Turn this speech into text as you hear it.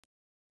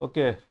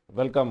Okay,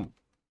 welcome.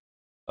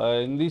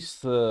 In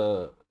this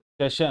brief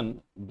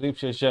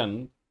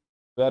session,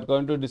 we are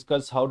going to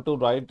discuss how to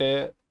write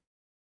a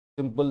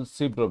simple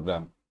C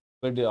program.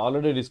 We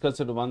already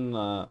discussed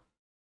one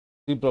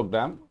C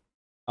program.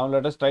 Now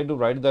let us try to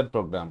write that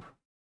program.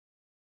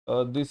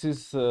 This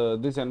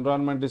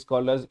environment is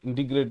called as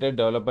integrated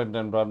development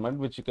environment,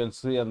 which you can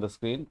see on the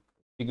screen.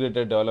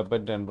 Integrated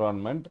development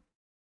environment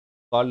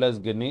called as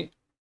Geni.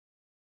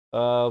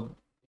 You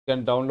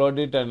can download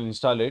it and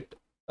install it.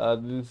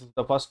 This is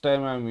the first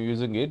time I am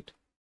using it.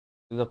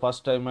 This is the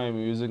first time I am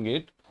using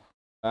it.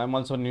 I am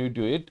also new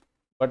to it,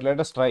 but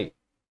let us try.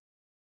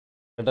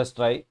 Let us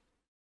try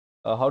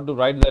how to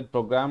write that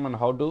program and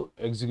how to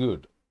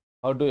execute.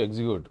 How to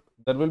execute.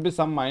 There will be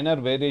some minor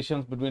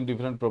variations between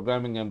different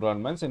programming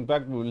environments. In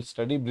fact, we will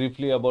study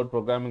briefly about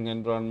programming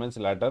environments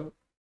later.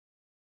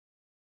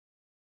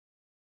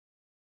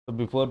 So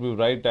before we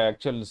write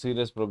actual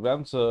serious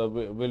programs,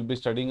 we will be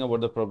studying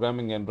about the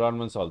programming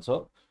environments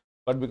also.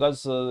 But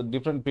because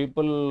different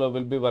people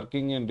will be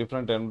working in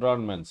different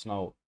environments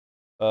now,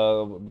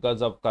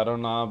 because of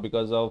corona,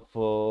 because of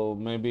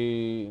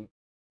maybe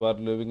you are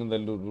living in the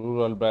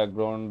rural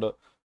background,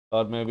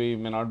 or maybe you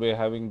may not be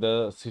having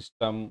the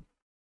system,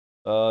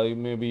 you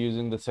may be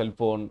using the cell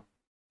phone.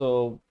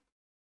 So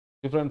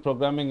different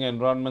programming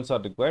environments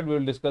are required. We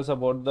will discuss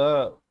about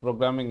the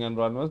programming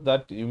environments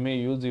that you may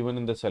use even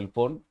in the cell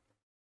phone.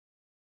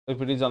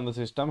 If it is on the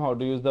system, how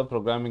to use the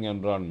programming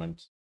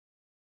environments.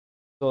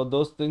 So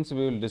those things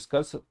we will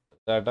discuss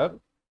later.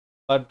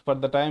 But for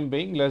the time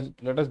being,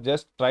 let us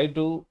just try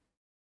to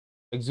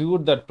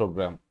execute that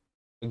program.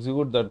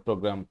 Execute that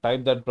program.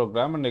 Type that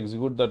program and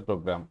execute that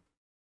program.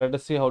 Let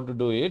us see how to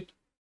do it.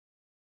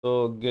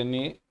 So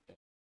Geni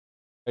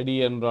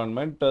ID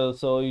environment.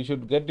 So you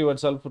should get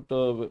yourself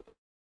to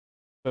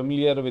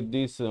familiar with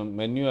these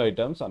menu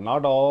items,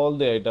 not all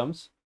the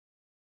items.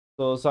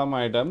 So some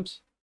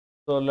items.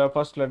 So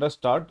first let us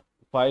start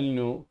file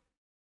new.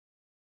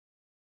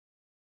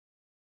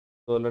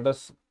 So let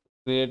us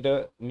create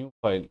a new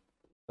file.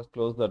 Let's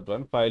close that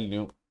one. File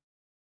new.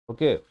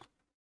 Okay.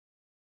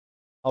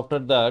 After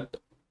that,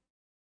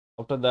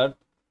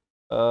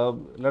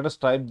 let us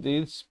type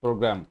this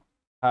program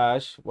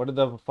hash. What is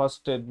the first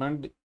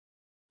statement?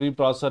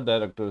 Preprocessor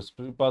directives.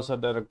 Preprocessor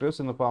directives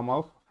in the form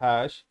of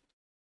hash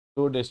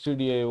include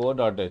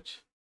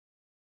stdio.h.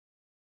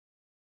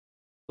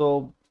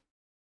 So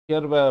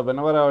here,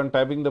 whenever I am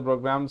typing the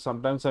program,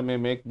 sometimes I may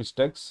make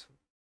mistakes.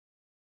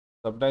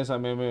 Sometimes I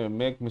may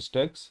make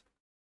mistakes.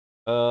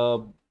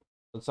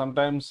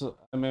 Sometimes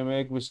I may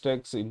make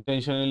mistakes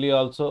intentionally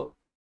also.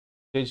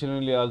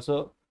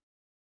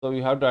 So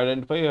you have to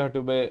identify. You have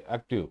to be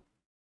active.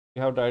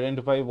 You have to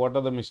identify what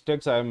are the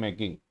mistakes I am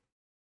making.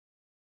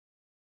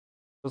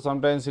 So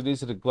sometimes it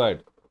is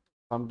required.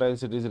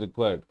 Sometimes it is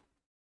required.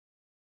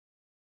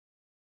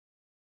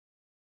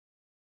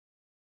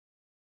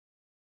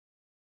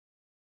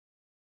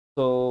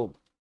 So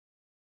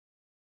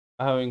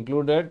I have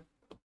included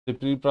the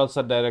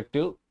preprocessor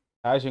directive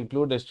hash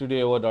include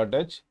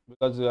stdio.h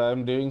because I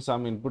am doing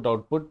some input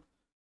output.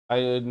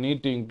 I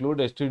need to include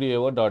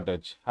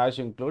stdio.h hash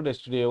include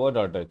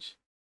stdio.h.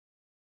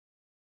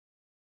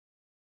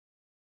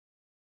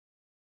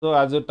 So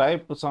as you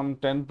type some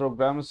 10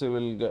 programs, you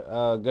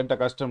will get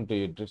accustomed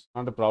to it. It's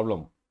not a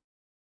problem.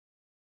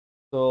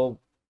 So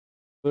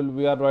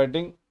we are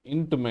writing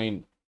int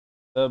main.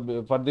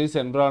 For this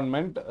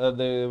environment,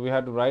 we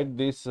have to write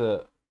this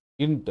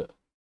int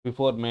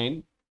before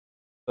main.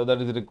 So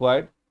that is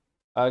required.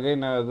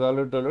 Again, as I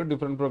already told you,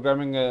 different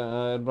programming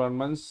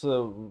environments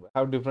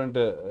have different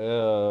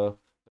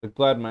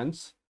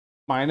requirements.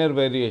 Minor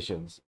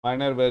variations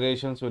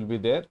will be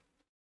there.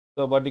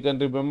 So, but you can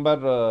remember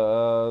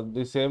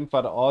the same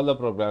for all the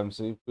programs.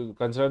 If you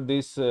consider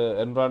this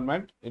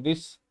environment, it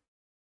is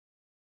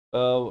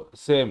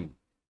same.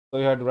 So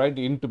you have to write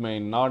int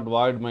main, not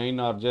void main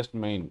or just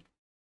main.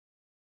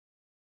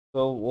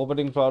 So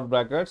opening for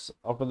brackets.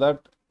 After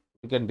that,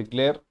 you can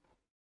declare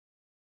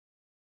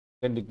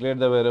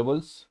the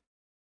variables.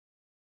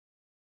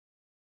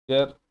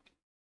 Here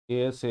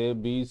A say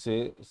B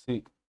say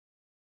C.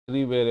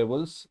 Three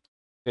variables.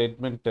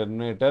 Statement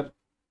terminator.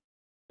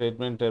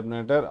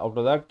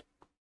 After that,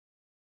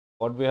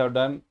 what we have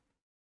done,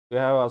 we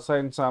have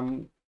assigned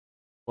some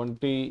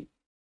 20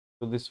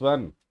 to this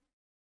one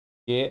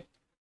A,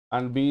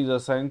 and B is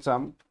assigned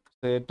some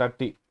say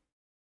 30.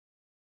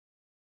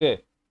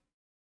 Okay.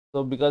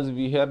 So because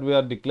we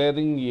are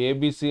declaring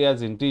ABC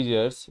as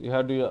integers, you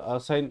have to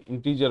assign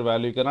integer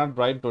value. You cannot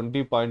write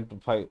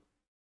 20.5.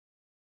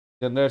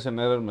 Generates an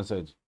error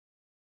message.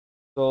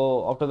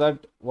 So after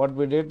that, what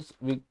we did,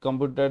 we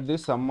computed the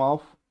sum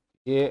of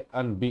A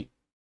and B.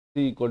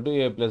 C equal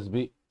to A plus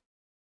B.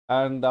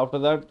 And after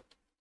that,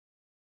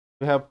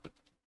 we have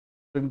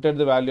printed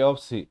the value of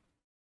C.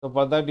 So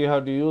for that, you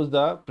have to use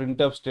the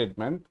printf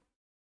statement.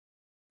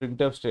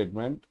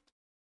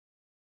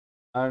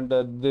 And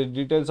the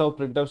details of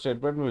printf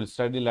statement we will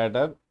study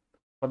later.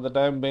 For the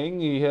time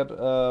being, here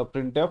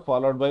printf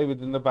followed by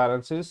within the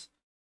parentheses,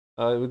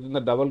 within the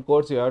double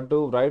quotes, you have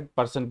to write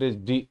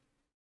 %d.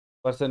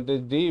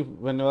 percentage D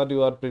whenever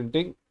you are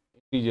printing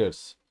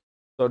integers.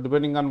 So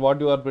depending on what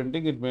you are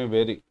printing, it may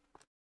vary.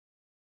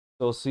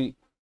 So C.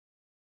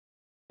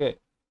 Okay,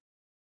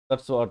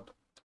 that's what.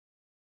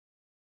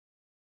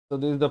 So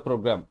this is the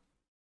program.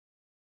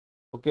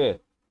 Okay,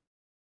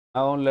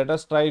 now let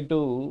us try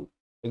to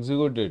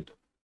execute it.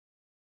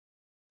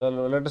 So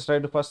let us try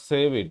to first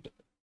save it.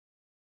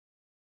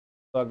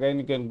 So again,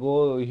 you can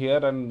go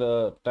here and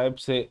type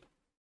say.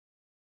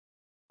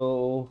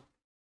 So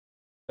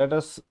let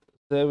us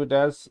save it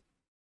as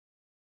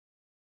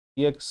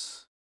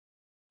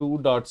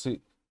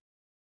x2.c,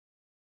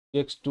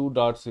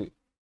 x2.c,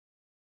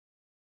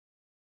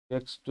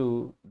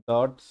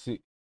 x2.c.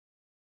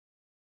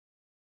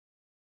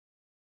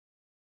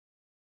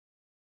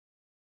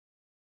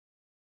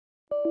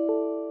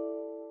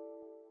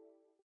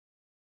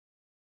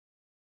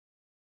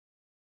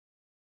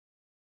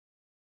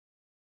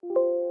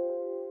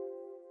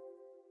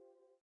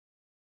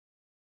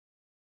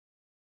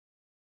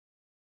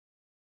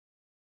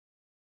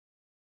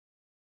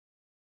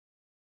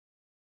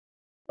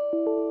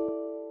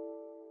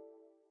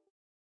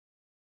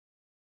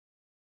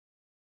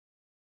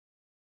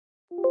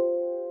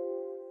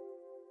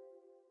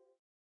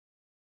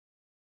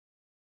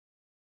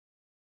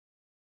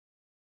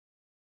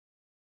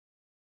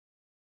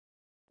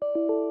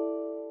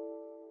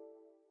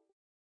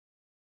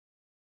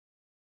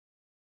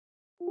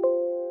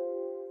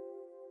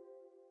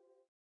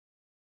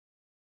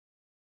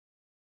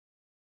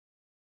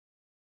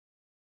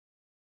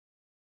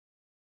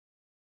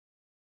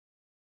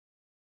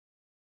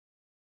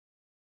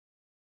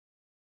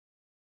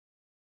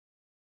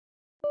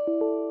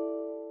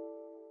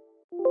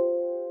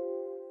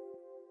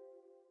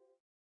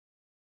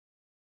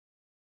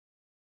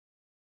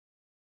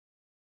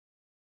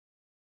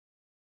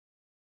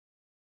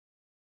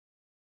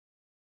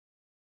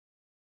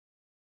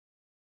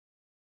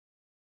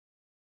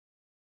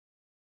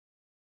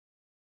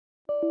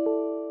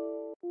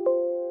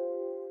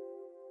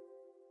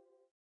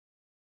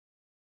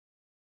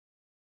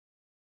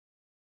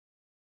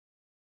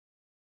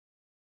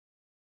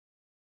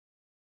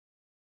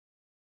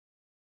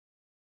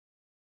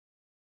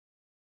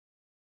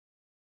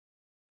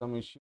 Some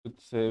issue with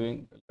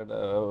saving.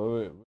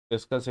 We'll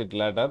discuss it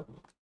later.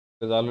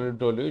 Because I already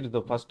told you, it's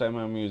the first time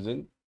I'm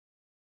using.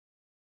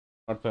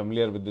 Not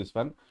familiar with this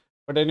one.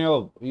 But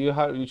anyhow,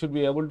 you should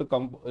be able to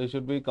you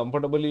should be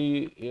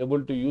comfortably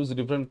able to use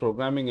different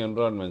programming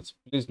environments.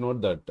 Please note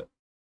that.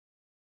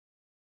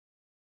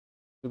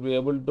 To be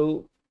able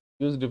to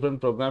use different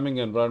programming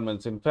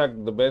environments. In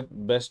fact, the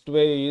best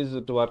way is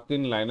to work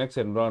in Linux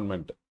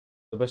environment.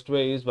 The best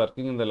way is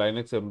working in the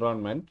Linux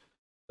environment.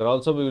 There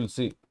also we will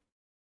see.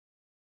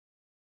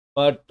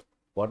 But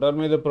whatever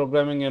may the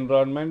programming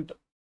environment,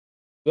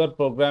 your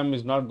program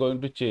is not going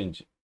to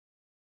change.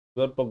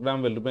 Your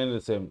program will remain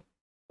the same.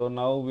 So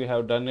now we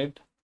have done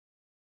it.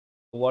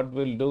 What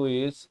we'll do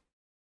is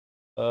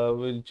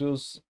we'll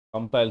choose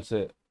compile,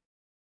 say.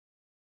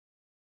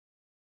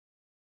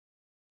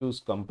 Choose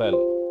compile.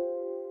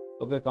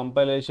 Okay,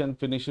 compilation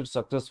finished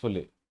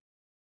successfully.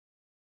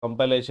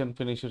 Compilation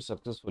finished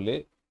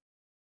successfully.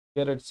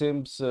 Here it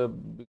seems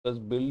because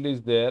build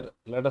is there,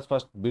 let us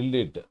first build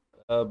it.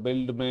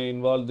 Build may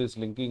involve this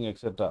linking,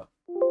 etc.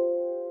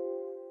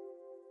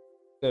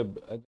 Okay,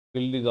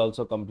 build is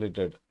also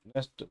completed.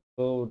 Next,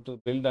 go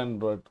to build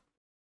and write.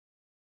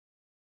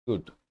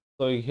 Good.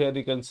 So here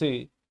you can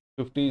see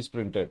 50 is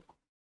printed.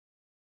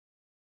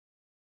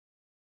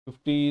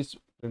 50 is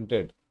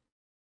printed.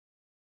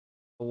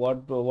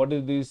 What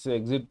is this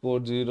exit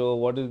code 0?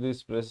 What is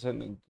this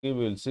present key?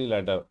 We will see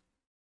later.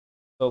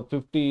 So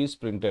 50 is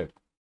printed.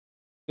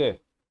 Okay,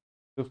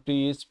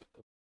 50 is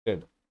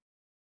printed.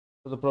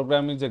 So the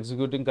program is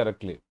executing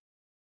correctly.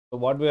 So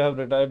what we have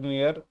written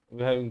here,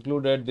 we have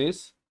included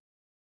this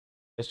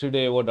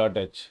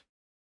stdio.h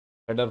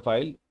header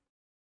file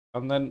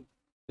and then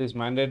this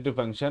mandatory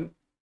function,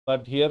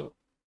 but here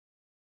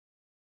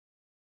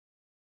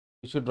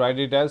you should write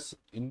it as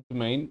into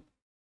main.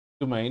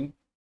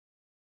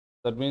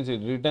 That means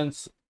it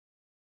returns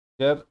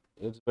here.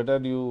 It's better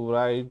you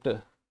write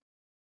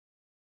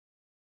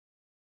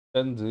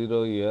return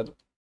 0 here,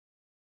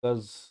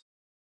 because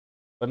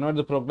whenever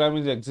the program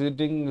is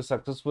exiting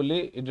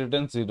successfully, it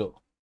returns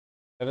 0.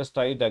 Let us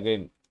try it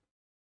again.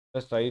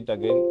 Let's try it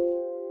again.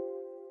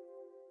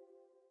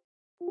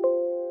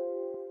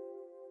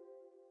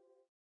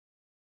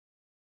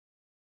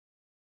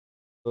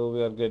 So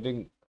we are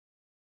getting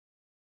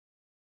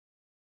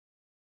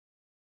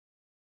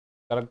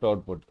correct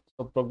output.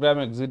 So program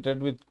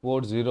exited with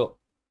code 0.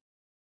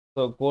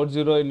 So code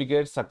 0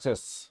 indicates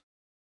success.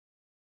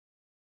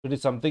 If it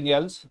is something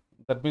else,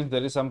 that means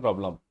there is some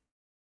problem.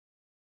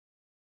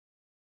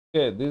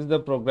 Okay, this is the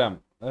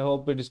program. I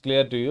hope it is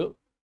clear to you.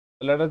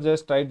 Let us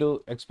just try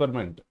to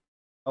experiment.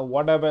 Now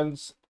what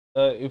happens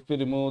if we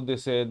remove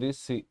this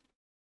C?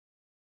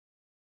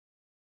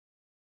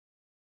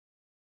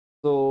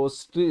 So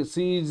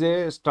C is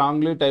a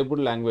strongly typed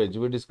language.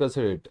 We discussed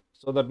it.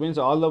 So that means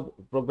all the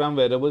program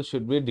variables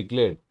should be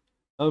declared.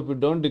 Now if you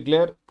don't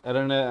declare,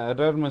 an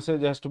error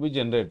message has to be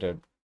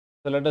generated.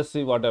 So let us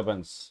see what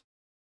happens.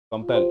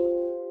 Compile.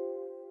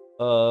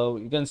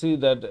 You can see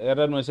that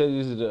error message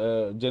is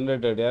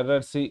generated.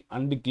 Error C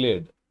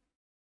undeclared.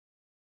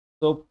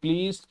 So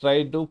please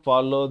try to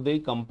follow the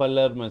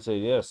compiler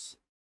messages.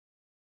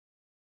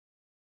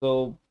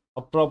 So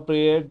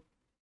appropriate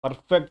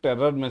perfect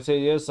error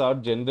messages are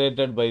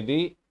generated by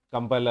the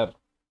compiler.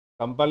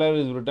 Compiler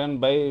is written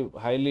by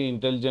highly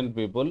intelligent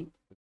people.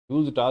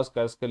 Huge task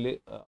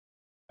actually.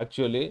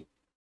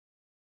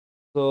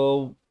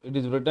 So it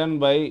is written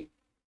by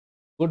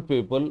good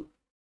people,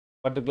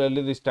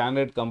 particularly the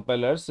standard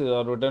compilers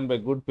are written by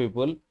good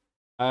people.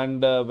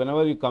 And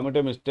whenever you commit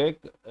a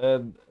mistake,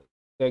 the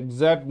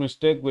exact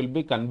mistake will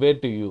be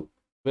conveyed to you.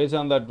 Based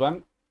on that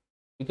one,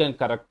 you can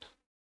correct.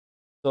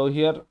 So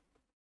here,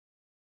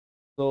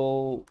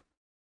 so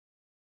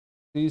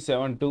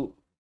C72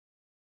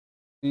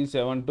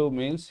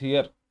 means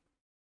here,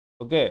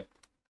 okay,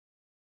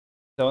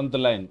 seventh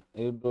line.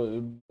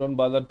 You don't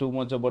bother too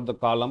much about the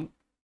column.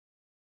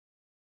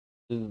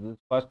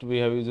 First we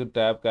have used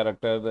tab,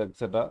 character,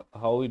 etc.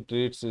 How it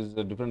treats is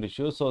a different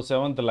issue. So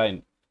seventh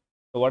line.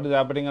 So what is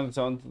happening on the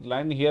seventh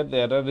line? Here the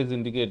error is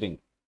indicating.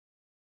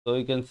 So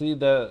you can see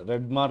the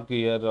red mark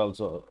here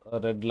also, a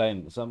red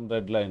line, some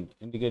red line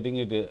indicating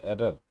it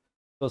error.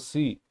 So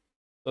C.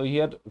 So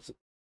here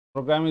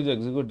program is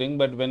executing,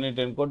 but when it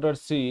encoded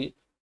C,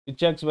 it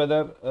checks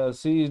whether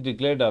C is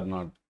declared or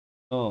not.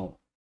 No,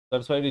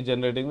 that's why it is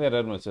generating the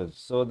error message.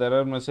 So the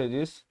error message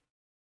is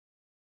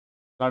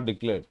not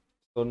declared.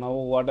 So now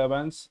what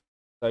happens?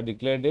 So I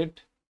declared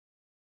it,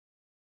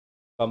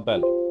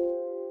 compile,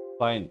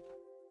 fine,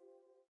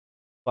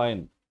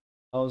 fine.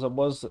 Now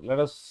suppose let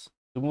us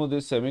remove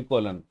this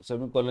semicolon.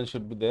 Semicolon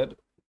should be there.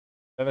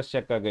 Let us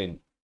check again.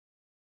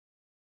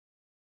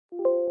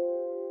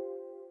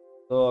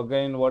 So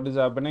again, what is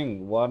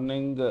happening?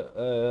 Warning,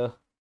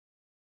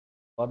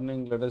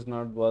 warning. Let us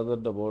not bother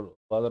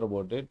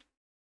about it.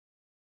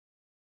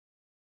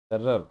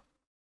 Error.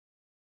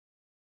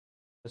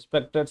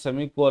 Expected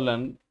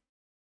semicolon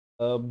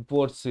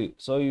before C.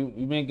 So you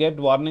may get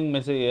warning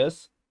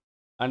messages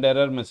and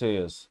error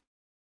messages.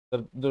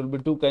 There will be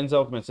two kinds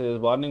of messages: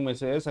 warning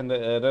messages and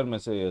error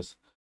messages.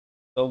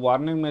 So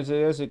warning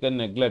messages you can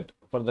neglect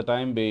for the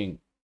time being.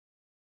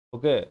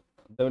 Okay,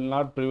 they will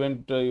not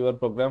prevent your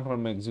program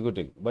from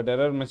executing. But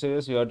error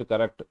messages you have to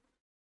correct.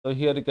 So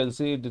here you can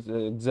see it is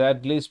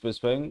exactly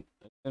specifying.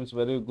 It's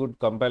very good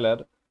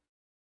compiler.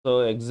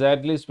 So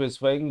exactly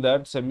specifying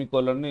that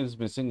semicolon is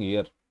missing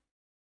here.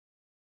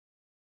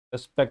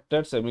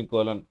 Expected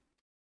semicolon.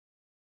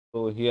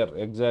 So here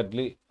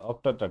exactly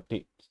after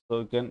 30.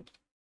 So you can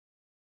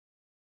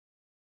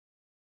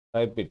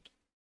type it.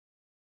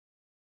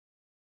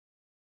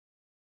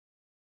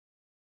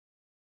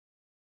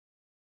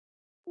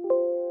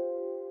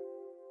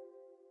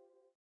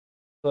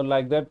 So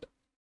like that,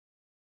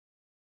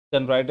 you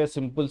can write a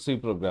simple C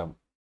program.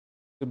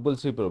 Simple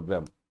C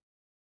program.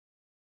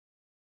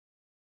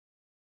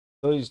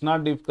 So it's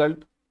not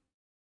difficult.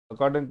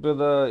 According to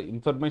the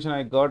information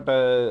I got,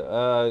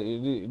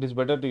 it is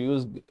better to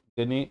use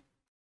Jenny.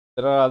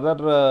 There are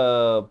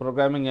other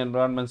programming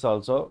environments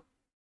also.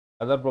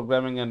 Other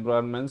programming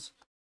environments.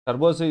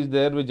 Turbo C is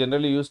there. We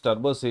generally use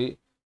Turbo C.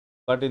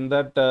 But in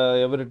that,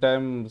 every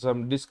time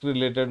some disk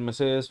related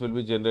messages will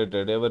be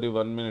generated. Every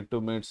 1 minute, 2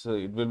 minutes,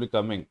 it will be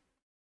coming.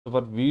 So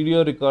for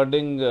video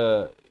recording,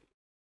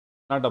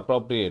 not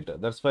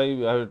appropriate. That's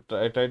why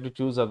I try to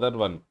choose other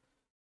one.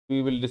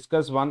 We will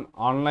discuss one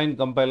online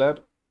compiler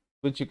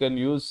which you can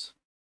use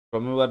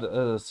from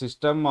your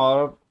system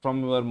or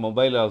from your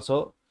mobile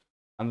also,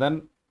 and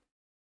then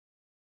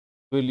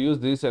we'll use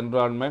this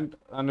environment,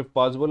 and if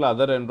possible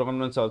other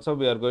environments also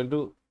we are going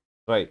to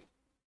try.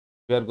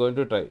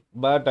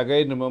 But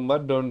again, remember,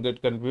 don't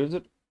get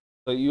confused.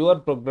 So your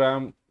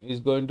program is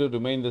going to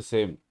remain the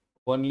same,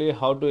 only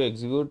how to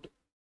execute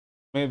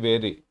may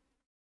vary.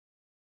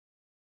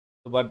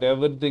 But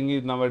everything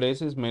is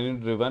nowadays is menu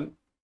driven,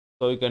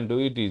 so you can do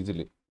it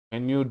easily.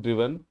 Menu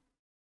driven,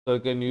 so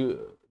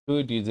you do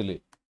it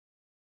easily.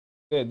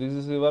 Okay, this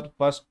is your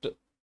first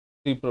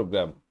C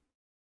program.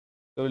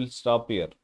 So we'll stop here.